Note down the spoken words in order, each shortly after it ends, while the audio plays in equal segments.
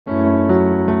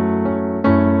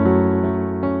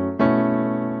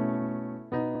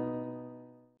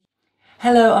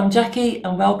Hello, I'm Jackie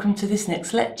and welcome to this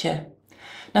next lecture.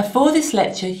 Now for this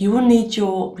lecture you will need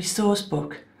your resource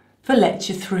book for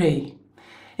lecture 3.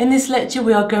 In this lecture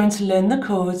we are going to learn the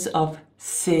chords of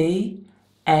C,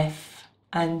 F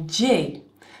and G.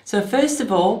 So first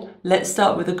of all, let's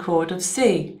start with the chord of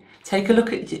C. Take a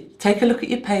look at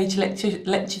your page, lecture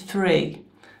 3.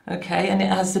 Okay, and it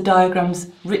has the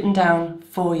diagrams written down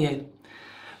for you.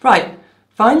 Right,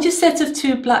 find your set of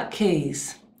 2 black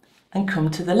keys and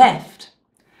come to the left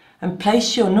and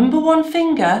place your number 1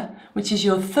 finger, which is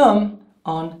your thumb,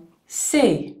 on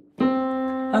C.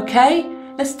 Okay,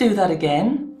 let's do that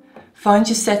again. Find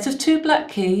your set of 2 black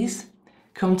keys,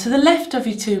 come to the left of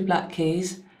your 2 black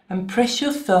keys and press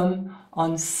your thumb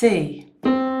on C.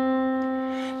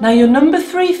 Now your number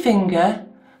 3 finger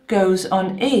goes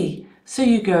on E, so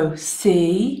you go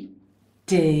C,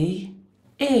 D,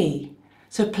 E.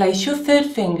 So place your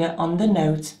 3rd finger on the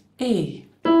note E.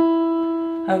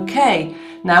 Okay,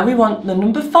 now we want the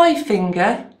number 5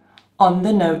 finger on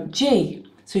the note G.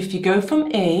 So if you go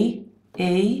from E,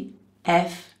 E,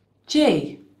 F,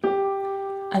 G.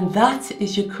 And that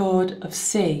is your chord of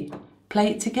C. Play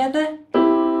it together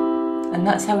and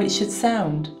that's how it should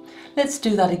sound. Let's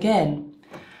do that again.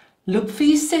 Look for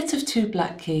your set of 2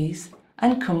 black keys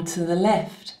and come to the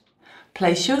left.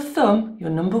 Place your thumb,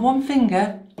 your number 1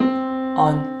 finger,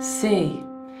 on C.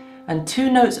 And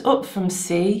 2 notes up from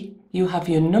C, you have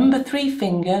your number 3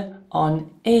 finger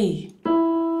on E.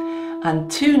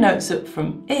 And 2 notes up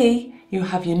from E, you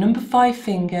have your number 5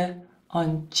 finger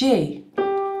on G.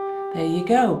 There you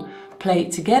go. Play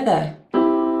it together.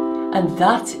 And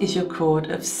that is your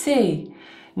chord of C.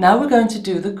 Now we're going to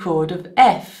do the chord of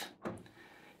F.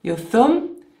 Your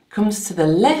thumb comes to the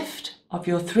left of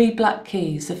your 3 black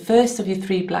keys. The first of your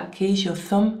 3 black keys, your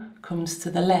thumb comes to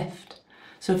the left.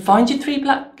 So find your 3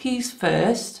 black keys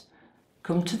first,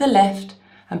 come to the left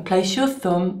and place your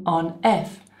thumb on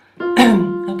F.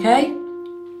 Okay?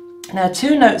 Now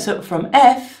 2 notes up from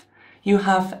F, you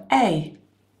have A.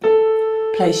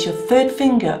 Place your 3rd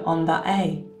finger on that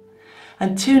A.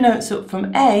 And 2 notes up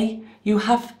from A, you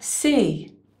have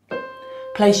C.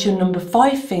 Place your number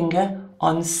 5 finger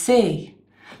on C.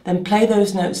 Then play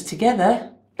those notes together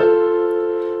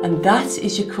and that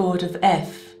is your chord of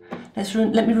F.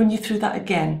 Let me run you through that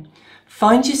again.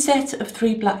 Find your set of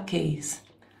 3 black keys.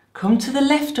 Come to the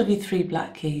left of your 3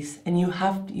 black keys and you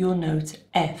have your note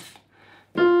F.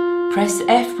 Press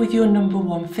F with your number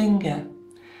 1 finger.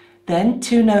 Then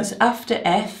 2 notes after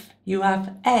F, you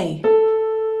have A.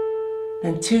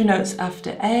 Then 2 notes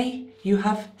after A, you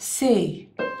have C.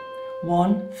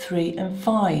 1, 3 and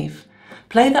 5.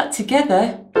 Play that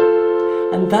together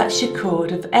and that's your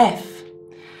chord of F.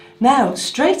 Now,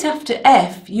 straight after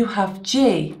F, you have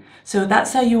G. So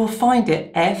that's how you will find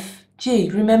it, F, G.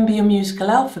 Remember your musical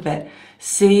alphabet,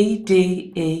 C,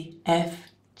 D, E,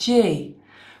 F, G.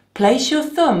 Place your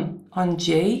thumb on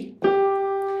G.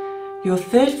 Your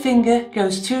 3rd finger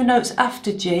goes 2 notes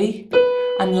after G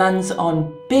and lands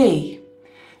on B.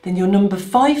 Then your number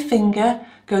 5 finger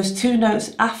goes 2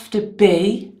 notes after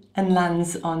B and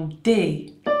lands on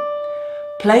D.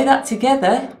 Play that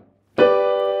together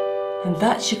and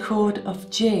that's your chord of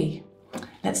G.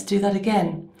 Let's do that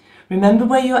again. Remember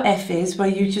where your F is, where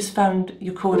you just found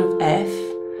your chord of F.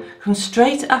 Come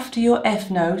straight after your F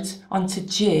note onto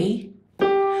G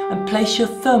and place your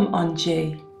thumb on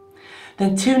G.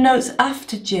 Then 2 notes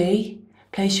after G,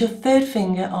 place your 3rd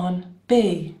finger on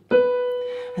B.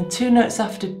 And 2 notes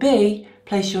after B,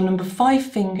 place your number 5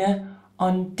 finger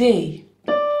on D.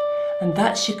 And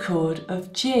that's your chord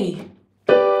of G.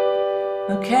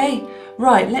 Okay,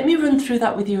 right, let me run through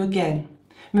that with you again.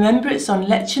 Remember it's on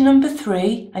lecture number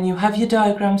 3 and you have your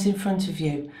diagrams in front of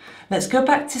you. Let's go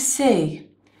back to C.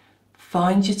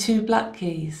 Find your 2 black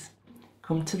keys.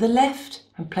 Come to the left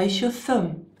and place your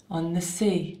thumb on the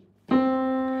C.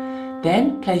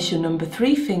 Then place your number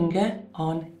 3 finger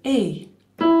on E.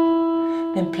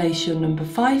 Then place your number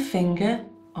 5 finger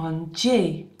on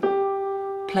G.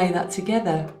 Play that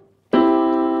together.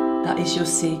 That is your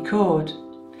C chord.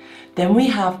 Then we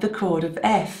have the chord of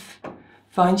F.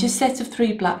 Find your set of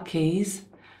 3 black keys,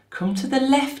 come to the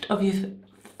left of your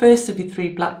first of your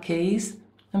 3 black keys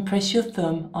and press your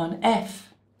thumb on F.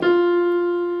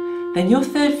 Then your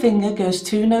 3rd finger goes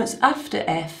 2 notes after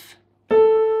F,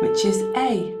 which is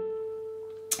A.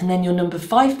 And then your number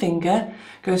 5 finger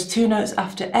goes 2 notes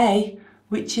after A,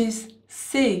 which is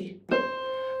C.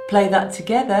 Play that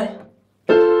together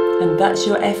and that's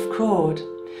your F chord.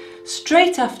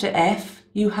 Straight after F,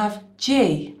 you have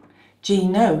G, G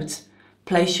note.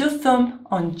 Place your thumb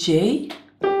on G,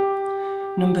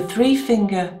 number 3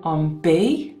 finger on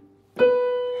B,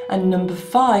 and number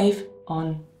 5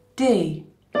 on D.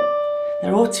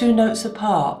 They're all 2 notes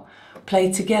apart,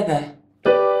 play together,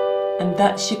 and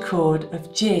that's your chord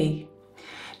of G.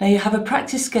 Now you have a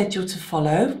practice schedule to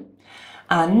follow,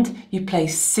 and you play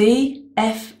C,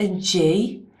 F and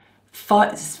G,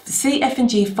 C, F and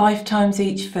G 5 times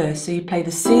each first. So you play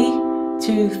the C,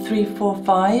 2, 3, 4,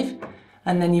 5,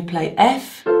 and then you play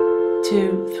F,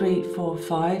 2, 3, 4,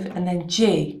 5, and then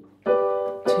G, 2,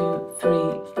 3,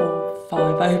 4,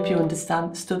 5. I hope you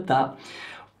understood that.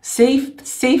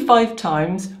 C 5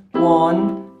 times,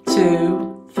 1,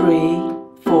 2, 3,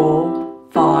 4,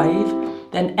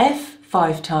 5. Then F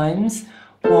 5 times,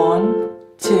 1,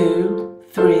 2,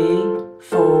 3,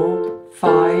 4,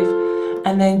 5.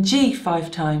 And then G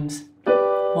 5 times,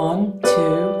 1,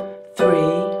 2, 3,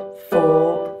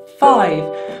 4,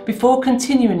 5. Before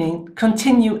continuing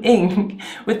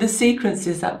with the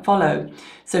sequences that follow.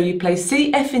 So you play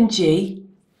C, F and G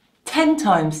 10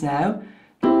 times now.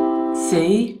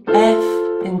 C, F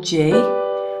and G,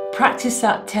 practice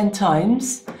that 10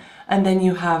 times, and then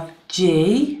you have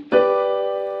G,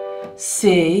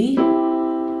 C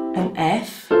and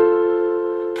F,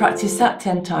 practice that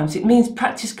 10 times. It means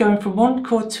practice going from one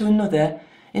chord to another,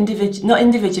 not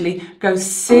individually, go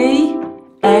C,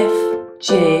 F,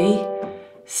 G,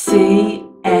 C,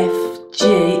 F,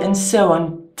 G, and so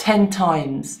on 10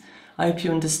 times. I hope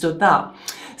you understood that.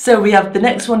 So we have, the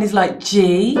next one is like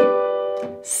G,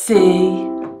 C,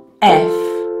 F,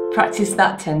 practice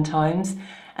that 10 times,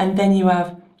 and then you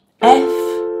have F,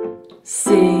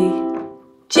 C,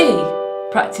 G,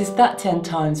 practice that 10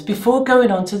 times before going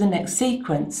on to the next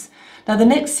sequence. Now the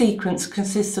next sequence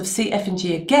consists of C, F and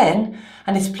G again,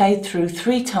 and is played through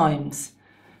 3 times.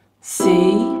 C,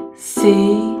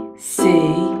 C, C,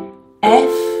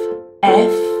 F,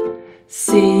 F,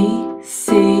 C,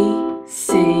 C,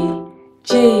 C,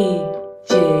 G,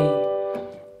 G,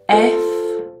 F,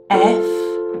 F,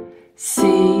 C,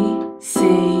 C,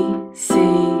 C,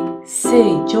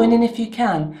 C. Join in if you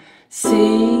can.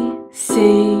 C,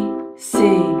 C, C,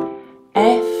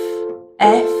 F,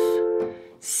 F,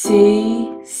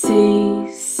 C,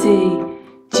 C, C,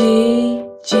 G,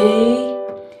 G,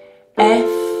 F,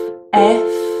 F,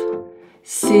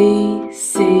 C,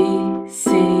 C,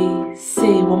 C, C.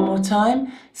 One more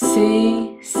time.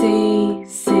 C, C,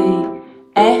 C,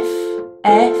 F,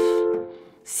 F,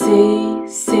 C,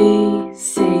 C,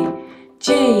 C,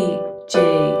 G, G,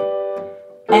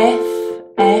 F,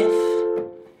 F,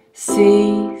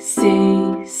 C,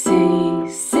 C, C,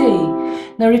 C.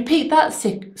 Now repeat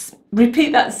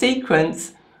that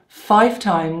sequence 5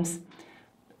 times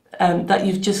that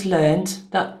you've just learned,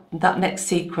 that next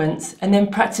sequence, and then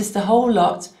practice the whole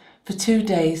lot for 2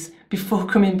 days before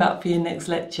coming back for your next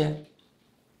lecture.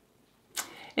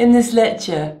 In this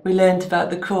lecture, we learned about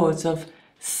the chords of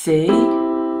C,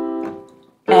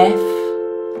 F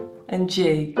and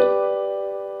G.